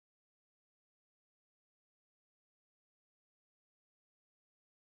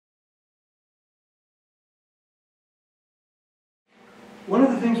One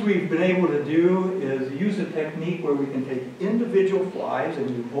of the things we've been able to do is use a technique where we can take individual flies and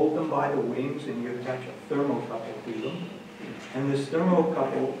you hold them by the wings and you attach a thermocouple to them. And this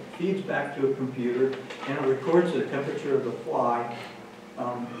thermocouple feeds back to a computer and it records the temperature of the fly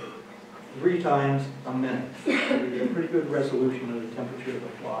 3 times a minute. So we get a pretty good resolution of the temperature of the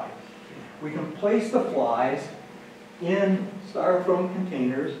fly. We can place the flies in styrofoam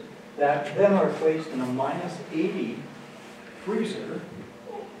containers that then are placed in a -80 freezer,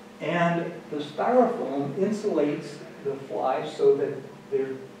 and the styrofoam insulates the flies so that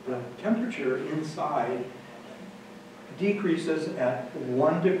the temperature inside decreases at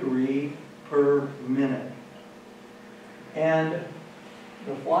 1 degree per minute. And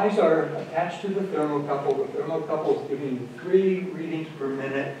the flies are attached to the thermocouple. The thermocouple is giving you 3 readings per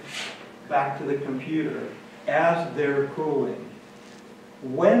minute back to the computer as they're cooling.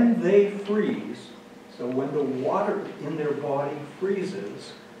 When they freeze, so when the water in their body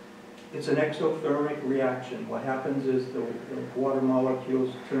freezes, it's an exothermic reaction. What happens is the water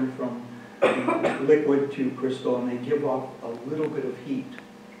molecules turn from liquid to crystal and they give off a little bit of heat.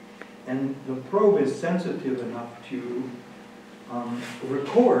 And the probe is sensitive enough to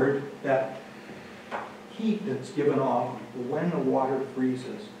record that heat that's given off when the water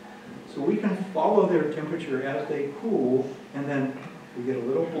freezes. So we can follow their temperature as they cool, and then we get a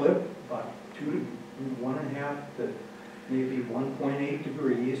little blip, about 1.5 to maybe 1.8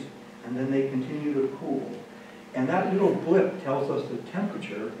 degrees, and then they continue to cool. And that little blip tells us the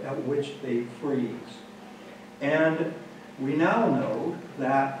temperature at which they freeze. And we now know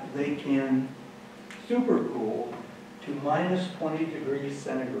that they can supercool to -20 degrees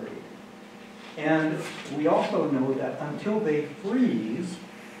centigrade. And we also know that until they freeze,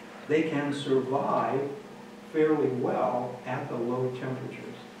 they can survive fairly well at the low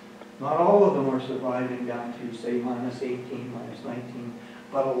temperatures. Not all of them are surviving down to, say, -18, -19,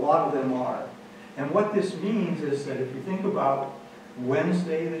 but a lot of them are. And what this means is that if you think about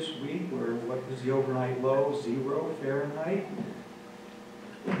Wednesday this week, where what was the overnight low, 0 Fahrenheit,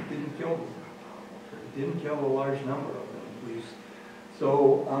 it didn't kill them. It didn't kill a large number of them, at least.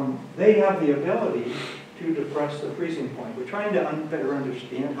 So they have the ability to depress the freezing point. We're trying to better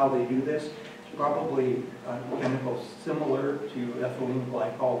understand how they do this. It's probably a chemical similar to ethylene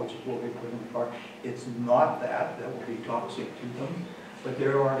glycol, which is what we put in the car. It's not that. That will be toxic to them. But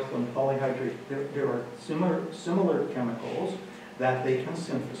there are some polyhydrate, there are similar chemicals that they can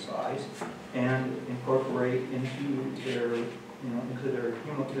synthesize and incorporate into their,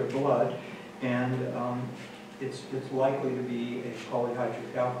 into their blood, and it's likely to be a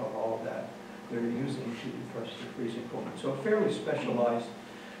polyhydric alcohol that they're using to depress the freezing point. So a fairly specialized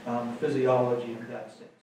physiology in that sense.